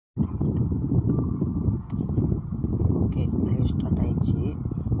Start ஆயிடுச்சு.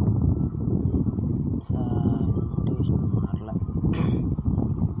 Notification வரல,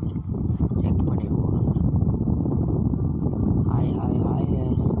 check பண்ணி போகிறேன். Hi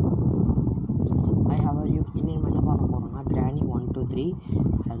yes hi, how are you? இன்னும் என்ன பார்க்க போகிறோம்னா கிராணி 1 2 3.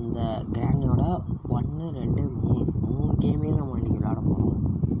 அந்த கிராணியோட 1 2 3 கேமே நம்ம இன்றைக்கி விளையாட போகிறோம்.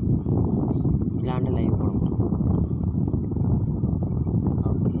 விளையாண்டு லைவ் போட போகிறோம்.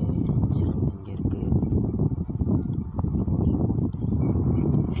 ஓகே, சேனல் இங்கே இருக்குது.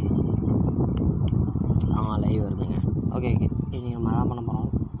 லைவ் வருதுங்க. ஓகே இன்றைக்கி நம்ம தான் பண்ண போகிறோம்.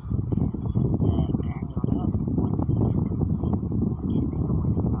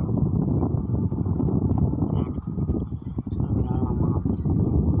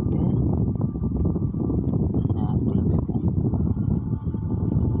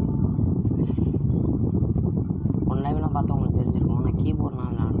 பார்த்தவங்களுக்கு தெரிஞ்சிருக்கோம். நான் கீபோர்ட் நான்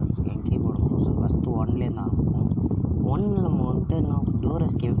விளையாண்டுருக்கேன். கீபோர்டு ஸோ ஃபஸ்ட்டு 1லேருந்து ஆரம்பிப்போம். 1 நம்ம வந்துட்டு இன்னும் டோர்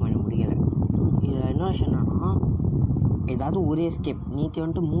எஸ்கேப் பண்ணி முடியலை. இதில் என்ன விஷயம் என்னன்னா, ஏதாவது ஒரு எஸ்கேப் நேற்று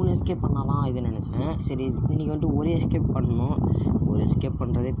வந்துட்டு 3 எஸ்கேப் பண்ணால் தான் இது நினச்சேன். சரி இன்றைக்கி வந்துட்டு ஒரு எஸ்கேப் பண்ணணும். ஒரு எஸ்கேப்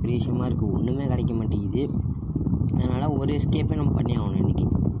பண்ணுறதே பெரிய விஷயமா இருக்குது, ஒன்றுமே கிடைக்க மாட்டேங்குது. அதனால் ஒரு எஸ்கேப்பே நம்ம பண்ணி ஆகணும் இன்றைக்கி.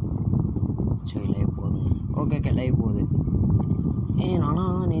 சரி லைவ் போகுதுங்க. ஓகே லைவ் போகுது.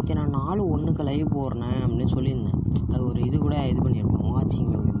 ஆனால் நேற்று நான் 4-1 லைவ் போடுறேன் அப்படின்னு சொல்லியிருந்தேன். அது ஒரு இது கூட இது பண்ணியிருப்போம்,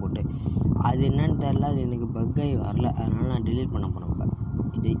 வாட்சிங் அப்படின்னு போட்டு. அது என்னன்னு தெரில, அது எனக்கு பக்காகி வரல. அதனால் நான் டிலீட் பண்ண போனேன்.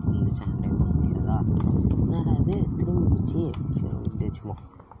 இது இந்த சேனல் பண்ண முடியாதா? என்னடா அது திரும்பிடுச்சு. சரி இது வச்சுப்போம்,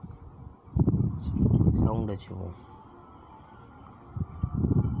 சவுண்ட் வச்சுப்போம்.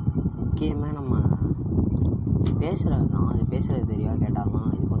 முக்கியமாக நம்ம பேசுகிறது அது பேசுகிறது தெரியா கேட்டால்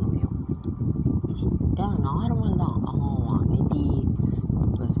தான் இது பண்ண முடியும். நார்மல் தான். ஆமாம் நேற்று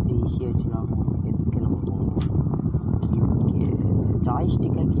ஃபஸ்ட்டு ஈஸியாக வச்சுக்கலாம். எதுக்கு நம்ம போகணும்?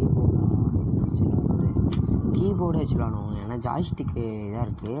 ஜாய்ஸ்டிக்காக கீபோர்டா என்ன வச்சுருக்குது? கீபோர்டே வச்சுலானோம். ஏன்னா ஜாய்ஸ்டிக்கு இதாக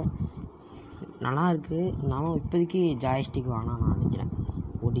இருக்குது, நல்லா இருக்குது. இருந்தாலும் இப்போதைக்கு ஜாய்ஸ்டிக் வேணாம் நான் நினைக்கிறேன்.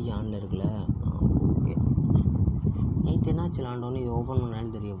 ஓடிஜி ஆனில் இருக்குல்ல. ஓகே நேற்று என்ன வச்சுலாண்டோன்னு இது ஓப்பன்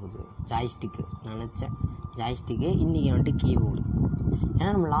பண்ணாலும் தெரிய போகுது. ஜாய்ஸ்டிக்கு நினச்சேன், ஜாய்ஸ்டிக்கு. இன்றைக்கி வந்துட்டு கீபோர்டு.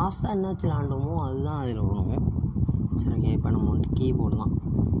 ஏன்னா நம்ம லாஸ்ட்டாக என்ன வச்சு விளாண்டோமோ அதுதான் அதில் வரும். சரி ஓகே, இப்போ நம்ம வந்துட்டு கீபோர்டு தான்.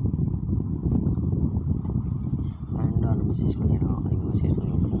 2 மெசேஜ் பண்ணிடுறோம். அதுக்கு மெசேஜ்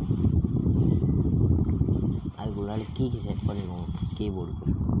பண்ணி விட்ருவோம். அதுக்குள்ளால கீக்கு செட் பண்ணிடுவோம் கீபோர்டுக்கு.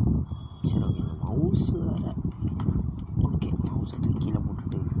 சரி ஓகே, மவுஸ் வேறு. ஓகே மவுஸை கீழே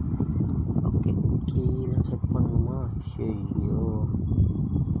போட்டுட்டு ஓகே கீழே செட் பண்ணணுமா? ஐயோ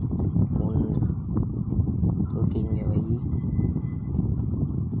 1 ஓகே இங்கே வை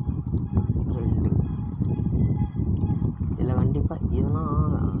 2. இதில் கண்டிப்பாக இதெல்லாம்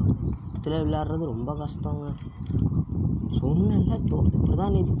இதில் விளையாடுறது ரொம்ப கஷ்டங்க. சொன்னேன்ல இப்படி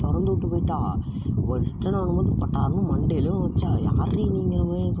தான் நேற்று திறந்து விட்டு போயிட்டா. ஒரு ரிட்டன் ஆகும்போது பட்டாருன்னு மண்டையிலும் வச்சா யாரு நீங்கிற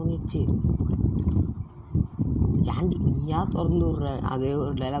மாதிரி சொல்லிடுச்சு. ஏன்டி நீயா திறந்து விட்ற? அது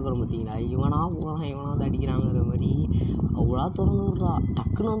ஒரு டைலாக் வரும் பார்த்தீங்களா, இவனா போகிறான் இவனா வந்து அடிக்கிறாங்கிற மாதிரி. அவ்வளோ திறந்து விட்றா.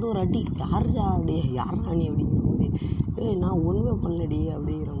 டக்குன்னு வந்து ஒரு அடி, யாரா அடி யாரா நீ அப்படிங்கிற மாதிரி. நான் ஒன்றுமே பண்ணலடி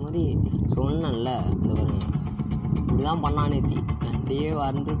அப்படிங்கிற மாதிரி சொன்னேன்ல. இந்த பாருங்க இப்படி தான் பண்ணா நேத்தி. அப்படியே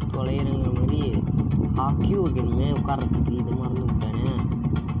வந்து தொலைகிறங்கிற மாதிரி. கியூ வைக்கணுமே உட்காரத்துக்கு, இது மறந்து விட்டேனே.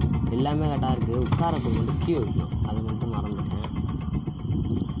 எல்லாமே கரெக்டாக இருக்குது, உட்காரத்துக்கு மட்டும் கியூ வைக்கணும், அது மட்டும் மறந்துட்டேன்.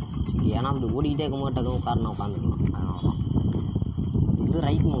 சரி ஏன்னா அப்படி ஓடிக்கிட்டே இருக்க போது டக்குன்னு உட்காரணும், உட்காந்துக்கலாம். அதனால தான் இது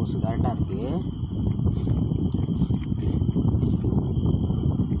ரைட் மவுஸு கரெக்டாக இருக்குது.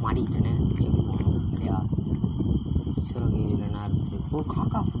 மாட்டிக்கிட்டேனே. சரி போகணும் இல்லையா? சரி ஓகே இதில் என்ன இருக்குது?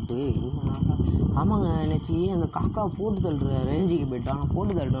 காக்கா ஃபுட்டு. இந்த காக்கா ஆமாங்க, நேற்று அந்த காக்கா போட்டு தள்ளுற ரேஞ்சுக்கு போய்ட்டு ஆனால்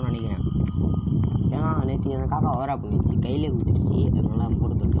போட்டு தள்ளிட்டோம்னு நினைக்கிறேன். ஏன்னா நேற்று அந்த காக்கா ஓவரா பண்ணிடுச்சு, கையிலே குத்திடுச்சு. அதனால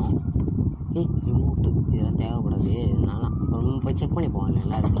போட்டு தள்ளிட்டோம். ரிமோட்டு இதெல்லாம் தேவைப்படாது. அதனால ரொம்ப போய் செக் பண்ணி போவாங்க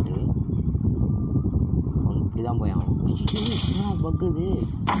என்ன இருக்குன்ட்டு. இப்படி தான் போய் ஆகும். பக்குது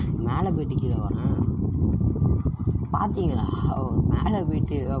மேலே போயிட்டு கீழே வரேன் பார்த்தீங்களா? மேலே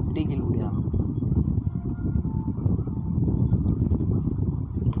போயிட்டு அப்படி கீழே முடியாது.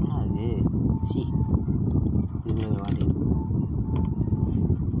 அது சி இவ்வளோ வாடி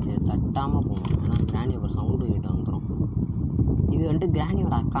இதை தட்டாமல் போகணும். ஏன்னா கிராணி ஒரு சவுண்டு கேட்டு வந்துடும். இது வந்துட்டு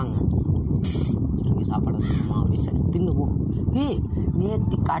கிராணியோட அக்காங்க. சரி சாப்பாடு தின்னு போ.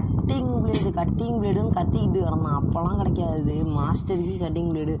 நேற்று கட்டிங் பிளேடுன்னு கத்திக்கிட்டு கிடந்தான். அப்போல்லாம் கிடைக்காது மாஸ்டருக்கு கட்டிங்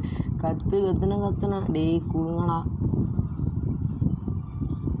பிளேடு. கத்துனா டேய் கொடுங்கடா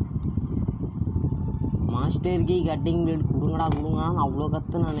மாஸ்டருக்கு கட்டிங் பிளேடு கொடுங்கடான்னு அவ்வளோ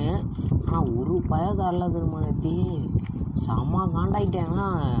கற்றுனானு. ஆனால் ஒரு பயக்காரில் திரும்ப நேற்று செம்ம காண்டாகிட்டேன்.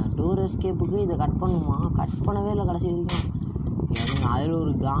 டோர் எஸ்கேப்புக்கு இதை கட் பண்ணுமா? கட் பண்ணவே இல்லை கடைசி வரைக்கும். அதில்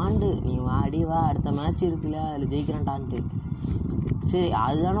ஒரு காண்டு, நீ வாடி வா அடுத்த மேட்ச் இருக்குல்ல அதில் ஜெயிக்கிறேன்டான்ட்டு. சரி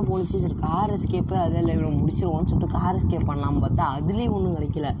அதுதானே போலிச்சு, சரி கார் எஸ்கேப்பு அதில் இவ்வளோ முடிச்சிருவோன்னு சொல்லிட்டு கார் எஸ்கேப் பண்ணலான்னு பார்த்தா அதுலேயும் ஒன்றும்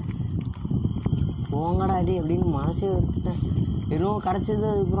கிடைக்கல. போங்கடாடி அப்படின்னு மனசே எடுத்துட்டேன். எதுவும் கிடச்சது,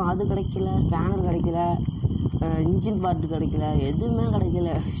 அதுக்கப்புறம் அது கிடைக்கல, ஸ்பேனர் கிடைக்கல, இன்ஜின் பார்ட்டு கிடைக்கல, எதுவுமே கிடைக்கல.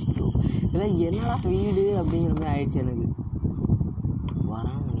 இதெல்லாம் என்னடா வீடு அப்படிங்கிற மாதிரி ஆயிடுச்சு எனக்கு.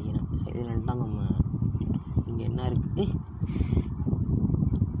 வரான்னு நினைக்கிறேன். சைலண்ட்டாக நம்ம இங்கே என்ன இருக்குது,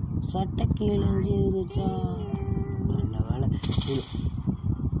 சட்டை கிழிஞ்சிருச்சா, நல்ல வேலை.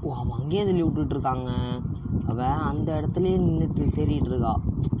 ஓ அவன் அங்கேயே தள்ளி விட்டுட்ருக்காங்க. அவன் அந்த இடத்துலையே நின்றுட்டு தேடிட்டு இருக்கா,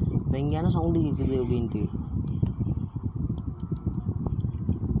 இப்போ எங்கேயான சவுண்டு கேட்குது அப்படின்ட்டு.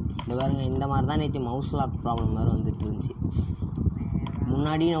 இந்த பாருங்க, இந்த மாதிரி தான் நேற்று மவுஸ் லாக் ப்ராப்ளம் மாதிரி வந்துட்டு இருந்துச்சு.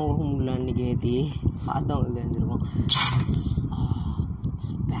 முன்னாடி நான் ஒரு முடியல, அன்றைக்கி நேற்று பார்த்தவங்களுக்கு தெரிஞ்சிருக்கோம்.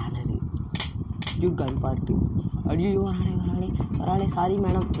 ஸ்பேனரு கன் பார்ட்டு. ஐயோ வராளே சாரி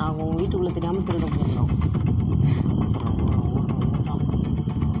மேடம், நாங்கள் உங்கள் வீட்டுக்குள்ளே தெரியாமல் திருட போகிறோம்.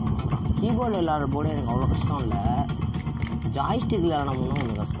 கீபோர்டில் விளையாடுற போர்டு எனக்கு அவ்வளோ கஷ்டம் இல்லை, ஜாய்ஸ்டிக் விளையாடணும்னா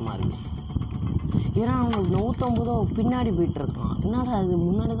கொஞ்சம் கஷ்டமாக இருக்குது. ஏன்னா அவனுக்கு 150 பின்னாடி போயிட்டுருக்கான். என்னடா அது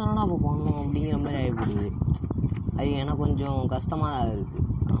முன்னாடி தானடா அப்போ பண்ணணும் அப்படிங்கிற மாதிரி ஆகிப்படுது. அது எனக்கு கொஞ்சம் கஷ்டமாக தான் இருக்குது.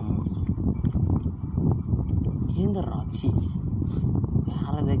 ஆமாம் ஏந்திராச்சி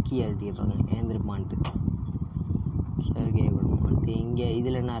யாரதை கீ அழுத்திக்கிட்டுறாங்க, ஏந்திருப்பான்ட்டு. சரி கேட்பணுமான்ட்டு இங்கே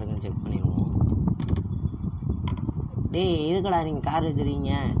இதில் என்ன இருக்குன்னு செக் பண்ணிடுவோம். டேய் எதுக்கடா நீங்கள் கார்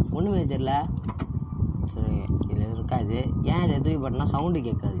வச்சுருக்கீங்க, ஒன்றுமே வச்சிடல. சரி இதில் இருக்காது, ஏன் இதில் தூக்கி போட்டோன்னா சவுண்டு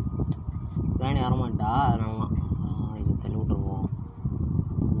கேட்காது, கிராணி வரமாட்டா, அதனால இது தள்ளி விட்டுருவோம்.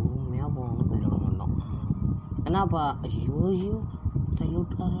 உண்மையாக போகணும்னு தள்ளி விட மாட்டோம். என்னப்பா ஐயோ தள்ளி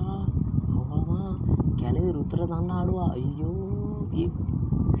விட்டுறாரா, அவ்வளோதான் கிளவி ருத்துற தாண்டா ஆடுவா. ஐயோ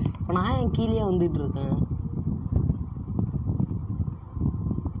இப்போ நான் என் கீழே வந்துட்டு இருக்கேன்.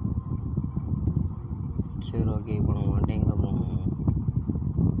 சரி ஓகே, இப்போ நம்ம வந்துட்டு எங்கே போகணும்,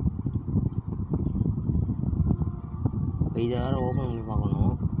 இப்போ இதை வேறு ஓப்பன் பண்ணி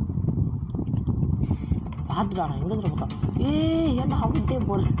பார்க்கணும். பார்த்துட்டாடா எங்கே பார்த்தா, ஏன்டா அப்படின்ட்டே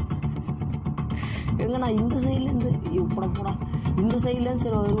போகிறேன். எங்கண்ணா இந்த சைட்லேருந்து போடா இந்த சைட்லேருந்து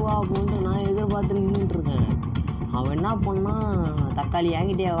சரி வருவா அப்படின்ட்டு நான் எதிர்பார்த்து நின்றுட்டுருக்கேன். அவன் என்ன பண்ணான், தக்காளி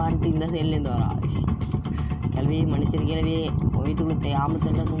ஏங்கிட்டே வான்ட்டு இந்த சைட்லேருந்து வரா. கிளவி மன்னிச்சிரு கிளவி, வீட்டுக்குள்ளே தெரியாமல்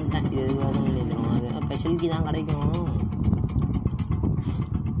தெரியல சொல்லிட்டேன். இது எதுக்கு ஓப்பன் பண்ணி வச்சிருவோம், அது ஸ்பெஷல்கி தான் கிடைக்கும்.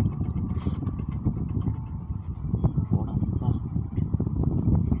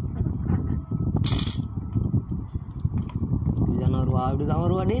 அப்படிதான்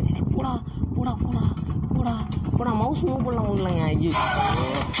வருவா. டே போடா போடா போடா போடா போடா மவுஸ் மூவ் பண்ண முடியலங்க. ஐயோ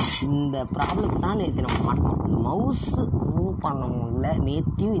இந்த ப்ராப்ளம் தான் நேற்று நம்ம மாட்டோம், மவுஸ் மூவ் பண்ண முடியல.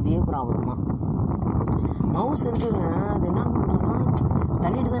 நேற்றையும் இதே ப்ராப்ளம் தான். மவுஸ் இருக்குங்க, அது என்ன பண்ணுறோன்னா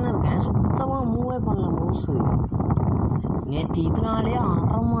தள்ளிட்டு தானே இருக்கேன், சுத்தமாக மூவே பண்ணல மவுஸு. நேற்று இதனாலே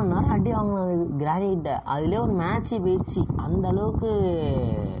 1/2 மணி நேரம் அடி வாங்கினது கிரானைட்டை. அதுலேயே ஒரு மேட்ச்சு போயிடுச்சு, அந்த அளவுக்கு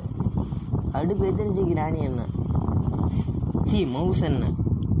அடுப்பு எத்திரிச்சு கிரானி என்ன மவுஸ் என்ன.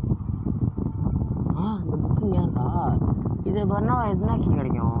 இந்த புக்கு இங்கே இருக்கா, இது பண்ணா எதுனா கீ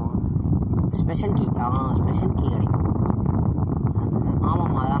கிடைக்கும், ஸ்பெஷல் கீ. ஸ்பெஷல் கீ கிடைக்கும்.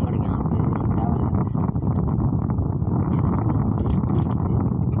 ஆமாம்மா அதான் கிடைக்கும். அப்போ இது நமக்கு தேவையில்லை.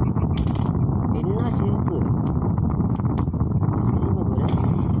 என்ன சிரிப்பு பேர்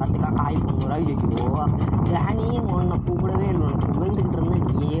 10 காக்கா ஆய் பொங்கல். ஐயோ கிரானி உன்னை கூப்பிடவே இல்லை, உன்னை புகழ்ந்துக்கிட்டு இருந்தேன்,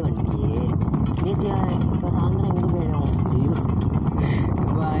 நீயே வண்டியே. நேற்று இப்போ சாயந்தரம் எங்கே போயிடுவோம், ஐயோ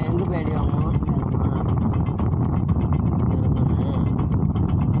இப்போ எங்கே போயிடுவாங்க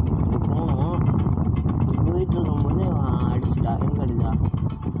போகணும். போயிட்டு இருக்கும்போது அடிச்சுட்டா, எங்கே அடிச்சா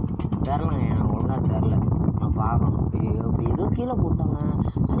தெரிலங்க, எனக்கு ஒழுங்காக தெரில, நான் பார்க்கணும். ஐயோ இப்போ ஏதோ கீழே போட்டாங்க,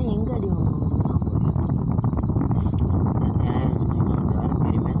 ஆனால் எங்கே அடி வாங்கணும் வேறு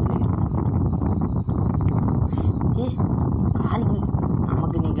பெருமையாக சொல்லிக்கிறேன். கால்கி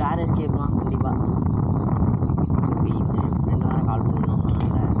நமக்கு நீ கார் எஸ்கேப் தான் கண்டிப்பாக. ரெண்டு வாரம் கால் பண்ணி நான்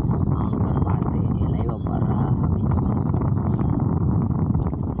சொன்னால அவனுக்கு வர பார்த்து லைவாக பாடுறா அப்படின்னு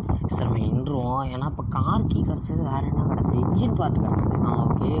சார் நம்ம நின்றுவோம். ஏன்னா இப்போ கார் கீ கிடச்சது, வேறு என்ன கிடச்சி, இன்ஜின் பார்ட் கிடச்சிது.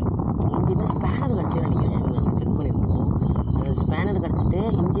 ஓகே இன்ஜின் ஸ்பேனர் கிடச்சி நினைக்கிறேன், நாங்கள் செக் பண்ணியிருக்கோம். ஸ்பேனர் கிடச்சிட்டு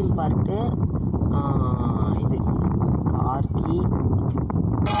இன்ஜின் பார்ட்டு, இது கார் கீ.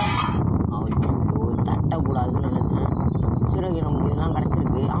 ஐயோ தட்டக்கூடாதுன்னு நினச்சேன். சரி ஓகே நமக்கு இதெல்லாம்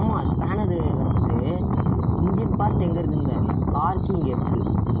கிடச்சிருக்கு. ஆமாம் ஸ்பேனர் கிடச்சிட்டு இன்ஜின் பார்ட் எங்கே இருக்குங்க, கார் கீ இங்கே இருக்குது,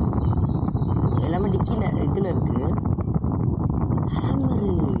 எல்லாமே டிக்கியில் இதில் இருக்குது.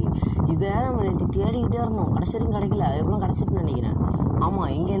 ஹேமரு இதை நம்ம நேற்று தேடிக்கிட்டே இருந்தோம், கடைசி வரைக்கும் கிடைக்கல. அதுக்கப்புறம் கிடச்சிட்டுன்னு நினைக்கிறேன்.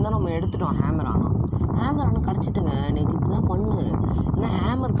 ஆமாம் இங்கே இருந்தால் நம்ம எடுத்துட்டோம் ஹேமர். ஆனால் ஹேமர் ஆனால் கிடச்சிட்டுங்க. நேற்று இப்படி தான் பண்ணேன். ஆனால்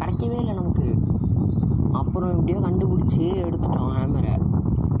ஹேமர் கிடைக்கவே இல்லை நமக்கு. அப்புறம் இப்படியோ கண்டுபிடிச்சி எடுத்துட்டோம் ஹேமரை.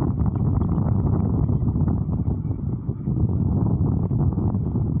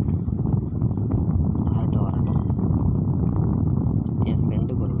 வரட்டும் என்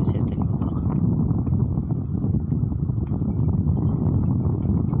ஃப்ரெண்டுக்கு ஒரு மெசேஜ் தெரியும்.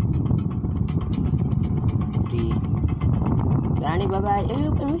 கிராணி பாபாய்.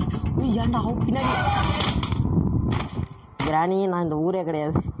 ஏன்டா பின்னாடி கிராணி, நான் இந்த ஊரே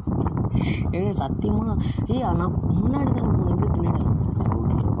கிடையாது. சத்தியமாக நான் முன்னாடி தானே போனேன், எப்படி பின்னாடி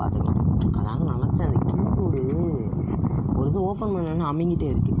சரி பார்த்துக்கலாம். அதான் நினச்சேன். அந்த கீபோர்டு ஒரு இது ஓப்பன் பண்ணோன்னு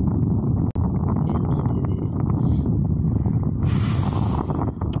அமைங்கிட்டே இருக்கு. என்னது இது?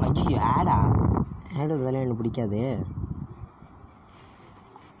 ஐயோ ஆடா, ஆடு இதெல்லாம் எனக்கு பிடிக்காது.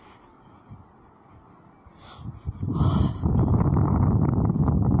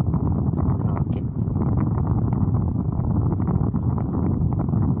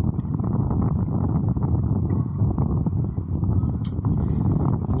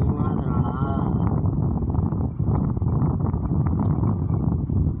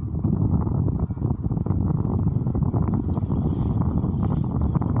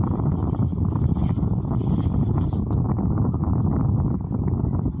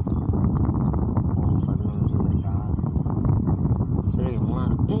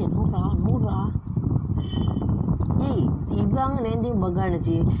 இதுதாங்க நேந்தையும் பக்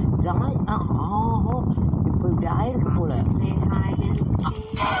ஆனிச்சு. ஆஹோ இப்போ இப்படி ஆயிருக்கு போல.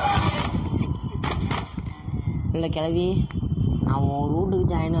 இல்லை கிளவி, நான் உன் ரூட்டுக்கு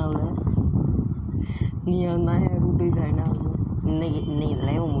ஜாயின் ஆகல, நீ தான் என் ரூட்டுக்கு ஜாயின் ஆகணும். இன்னைக்கு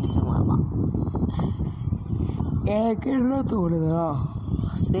லைவ் முடிச்ச மாதிரி தான் எனக்கு என்ன தோணுதா,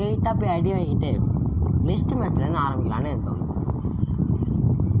 ஸ்ட்ரெயிட்டாக போய் அடி வாங்கிட்டு நெக்ஸ்ட் மேட்ச்லேருந்து ஆரம்பிக்கலான்னு எனக்கு தோணுது.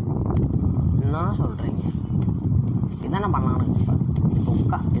 என்ன சொல்கிறீங்க? இதானே பண்ணானுங்க.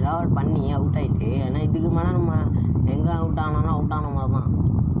 இப்போ ஏதாவது பண்ணி அவுட் ஆகிட்டு, ஏன்னா இதுக்கு மேலே நம்ம எங்கே அவுட் ஆனோன்னா அவுட் ஆன மாதிரி தான்.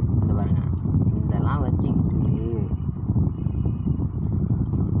 இது பாருங்க, இதெல்லாம் வச்சுக்கிட்டு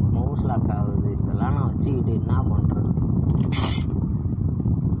மவுஸ் லாக் ஆகுது. இதெல்லாம் நான் வச்சுக்கிட்டு என்ன பண்ணுறது?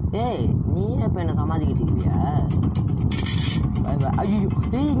 ஏய் நீயே இப்போ என்னை சமாளிக்கிட்டு இருக்கியா? ஐயோ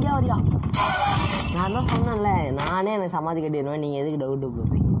இங்கே வரியா? நான் தான் சொன்னேன்ல, நானே என்னை சமாதி கட்டிடுவேன், நீங்கள் எதுக்கு டவுட்டு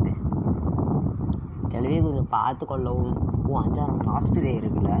போடுறீங்கன்ட்டு. கிளவியே கொஞ்சம் பார்த்து கொள்ளவும். 5 லாஸ்ட் டே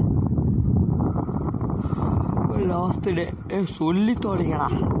இருக்குல்ல, லாஸ்ட் டே சொல்லி தொலைங்கடா.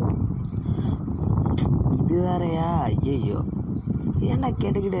 இது வேறையா? ஐயோ ஏன்டா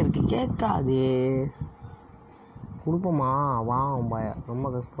கேட்டுக்கிட்டே இருக்கு, கேட்காது. கொடுப்போமா? வா ரொம்ப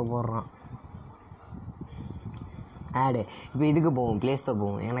கஷ்டப்படுறான். ஆடு இப்போ இதுக்கு போவோம், ப்ளே ஸ்டோர்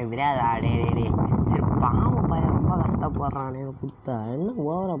போவோம். எனக்கு தெரியாது ஆடே டே. சரி பாவம் பையன் ரொம்ப கஷ்டப்படுறானே, கொடுத்தா என்ன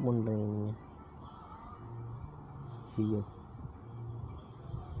ஓவரா பண்ணுறீங்க? ஐயோ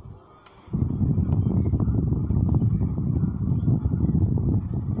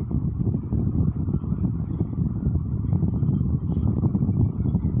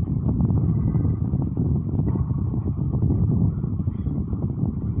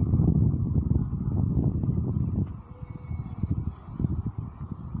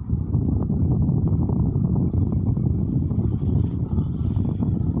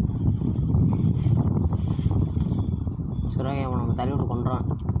சுரங்க நம்ம தள்ளி விட்டு கொண்டுறான்.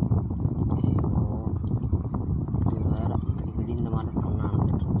 இது வேற அடிக்கடி இந்த மாதிரி தான்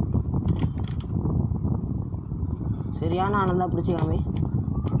நடந்துட்டு. சரியான ஆனந்தா பிடிச்சிக்காமே.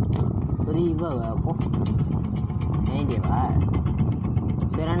 சரி இவ போ ஏண்டியவா?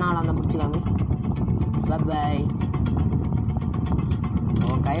 சரியான ஆனந்தா பிடிச்சிக்காமே. பாய்.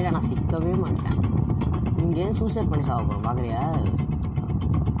 உன் கையில் நான் சிக்கவே மாட்டேன். இங்கேருந்து சூசைட் பண்ணி சாப்பிட போகிறோம், பார்க்குறியா?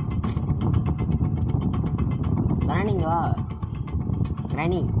 கிராணிங்க வா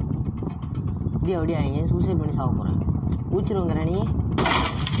கிராணி, அப்படியா இங்கே சூசைட் பண்ணி சாப்பிட போகிறேன். ஊச்சிருவோம் கிராணி.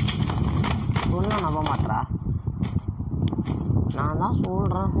 சொன்னால் நம்ப மாட்டா. நான் தான்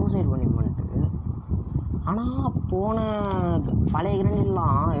சொல்கிறேன் சூசைட் பண்ணிட்டு. ஆனால் போன பழைய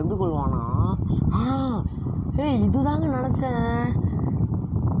கிராண்டிலாம் எப்படி கொள்வானா, இதுதாங்க நினச்சேன்.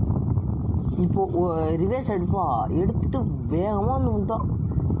 இப்போ ரிவேர்ஸ் எடுப்பா, எடுத்துட்டு வேகமாக வந்து விட்டோம்.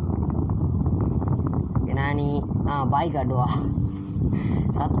 கிராணி பாய் காட்டுவா.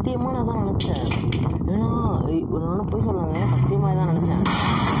 சத்தியமாக நான் தான் நினச்சேன். ஏன்னா நானும் போய் சொல்லுவாங்க, சத்தியமாக தான் நினச்சேன்.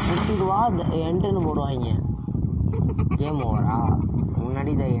 எடுத்துடுவா என்ட்டுன்னு போடுவாங்க. கேம் ஓவரா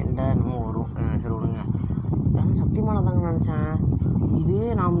முன்னாடி இதை என்ட நம்ம வரும். சரி விடுங்க. ஏன்னா சத்தியமாக நான் தாங்க நினச்சேன். இது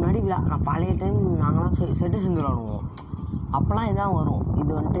நான் முன்னாடி நான் பழைய டைம் நாங்களாம் செட்டு செஞ்சு விளாடுவோம். அப்போலாம் இதான் வரும்.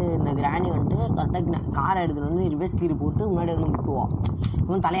 இது வந்துட்டு இந்த கிராணி வந்துட்டு கரெக்டாக காரை எடுத்துகிட்டு வந்து ரிவர்ஸ் கீரி போட்டு முன்னாடி வந்து விட்டுருவான்.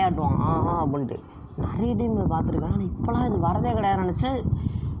 இவன் தலையாட்டுவான் அப்படின்ட்டு. நிறைய டைம் பார்த்துருக்கேன். ஆனால் இப்போலாம் இது வரதே கிடையாது. நினச்சி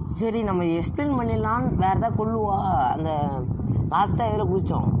சரி நம்ம எக்ஸ்பிளைன் பண்ணிடலான்னு வேறு எதாவது கொள்ளுவா, அந்த லாஸ்ட்டாக எதில்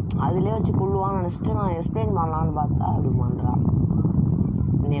குதித்தோம் அதிலே வச்சு கொள்ளுவான்னு நினச்சிட்டு நான் எக்ஸ்பிளைன் பண்ணலான்னு பார்த்தா அப்படி பண்ணுறான்.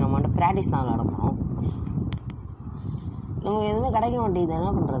 இன்னைக்கு நம்ம வந்துட்டு ப்ராக்டிஸ் நாள் நடக்கணும். நமக்கு எதுவுமே கிடைக்க மாட்டேங்குது,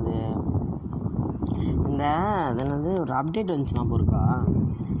 என்ன பண்ணுறது? இந்த அது என்னது ஒரு அப்டேட் வந்துச்சுன்னா பொறுக்கா,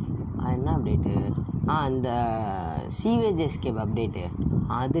 என்ன அப்டேட்டு? இந்த சீவேஜ் எஸ்கேப் அப்டேட்டு.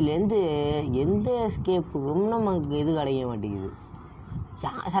 அதுலேருந்து எந்த எஸ்கேப்புக்கும் நமக்கு இது கிடைக்க மாட்டேங்குது.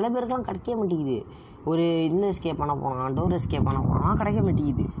 சில பேருக்கெலாம் கிடைக்க மாட்டேங்குது. ஒரு இந்த எஸ்கேப் பண்ண போனால், டோர் எஸ்கேப் பண்ண போனால் கிடைக்க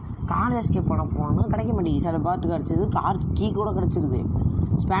மாட்டேங்குது. கார் எஸ்கேப் பண்ண போனால் கிடைக்க மாட்டேங்குது. சில பார்ட்டு கிடச்சிது, கார் கீ கூட கிடச்சிருது,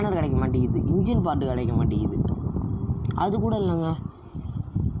 ஸ்பேனர் கிடைக்க மாட்டேங்குது, இன்ஜின் பார்ட்டு கிடைக்க மாட்டேங்குது. அது கூட இல்லைங்க.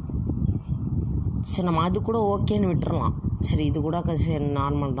 சரி நம்ம அது கூட ஓகேன்னு விட்டுறலாம். சரி இது கூட சரி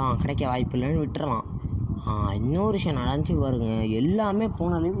நார்மல் தான், கிடைக்க வாய்ப்பு இல்லைன்னு விட்டுறலாம். இன்னொரு விஷயம் நடந்துச்சு பாருங்க. எல்லாமே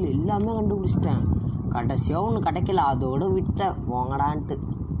போன லைஃப்பில் எல்லாமே கண்டுபிடிச்சிட்டேன். கடைசியாக ஒன்று கிடைக்கல, அதோடு விட்டேன். போங்கடான்ட்டு,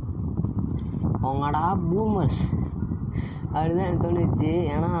 போங்கடா பூமர்ஸ் அப்படிதான் எனக்கு தோணுச்சு.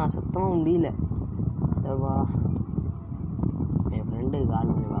 ஏன்னா சுத்தமாக முடியல. சரிப்பா, என் ஃப்ரெண்டுக்கு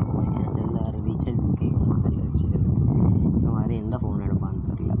கால் பண்ணி பார்க்கணும். என் செல்லில் வேறு ரீசார்ஜ் புக்கிங், அம்மா செல்லில் ரீசார்ஜ் இல்லை. இந்த மாதிரி எந்த ஃபோன் எடுப்பான்னு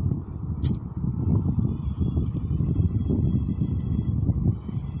தெரில.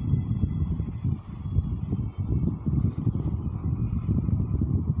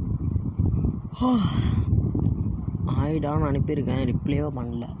 ஆயிடான்னு அனுப்பியிருக்கேன், ரிப்ளையோ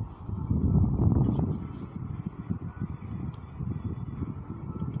பண்ணல.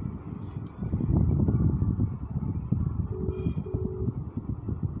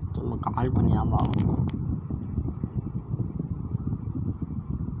 சும்மா கால் பண்ணி தான் பார்க்கணும்.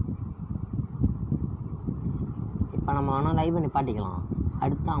 இப்போ நம்ம ஆனால் லைவ் நிப்பாட்டிக்கலாம்.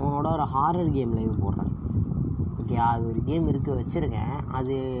 அடுத்து அவனோட ஒரு ஹாரர் கேம் லைவ் போடுறேன். ஓகே, அது ஒரு கேம் இருக்குது வச்சுருக்கேன்.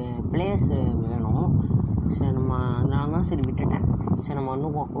 அது பிளேயர்ஸ் வேணும். சரி நம்ம அதனால தான் சரி விட்டுட்டேன். சரி நம்ம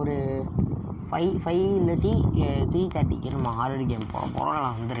இன்னும் ஒரு 5 இல்லாட்டி 3:30க்கு நம்ம ஹாரர் கேம் போகிறோம்.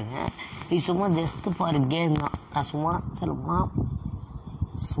 நான் வந்துருக்கேன். இது சும்மா ஜஸ்ட் ஃபார் கேம் தான். நான்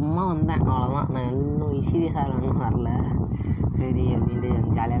சும்மா வந்தேன், அவ்வளோதான். நான் இன்னும் சீரியஸாக இன்னும் வரல. சரி அப்படின்ட்டு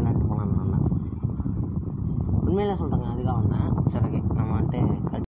ஜாலியாக நட்டு போனான்னு வந்தேன். உண்மையில சொல்கிறேங்க, அதுக்காக வந்தேன். சரி ஓகே, நம்ம வந்துட்டு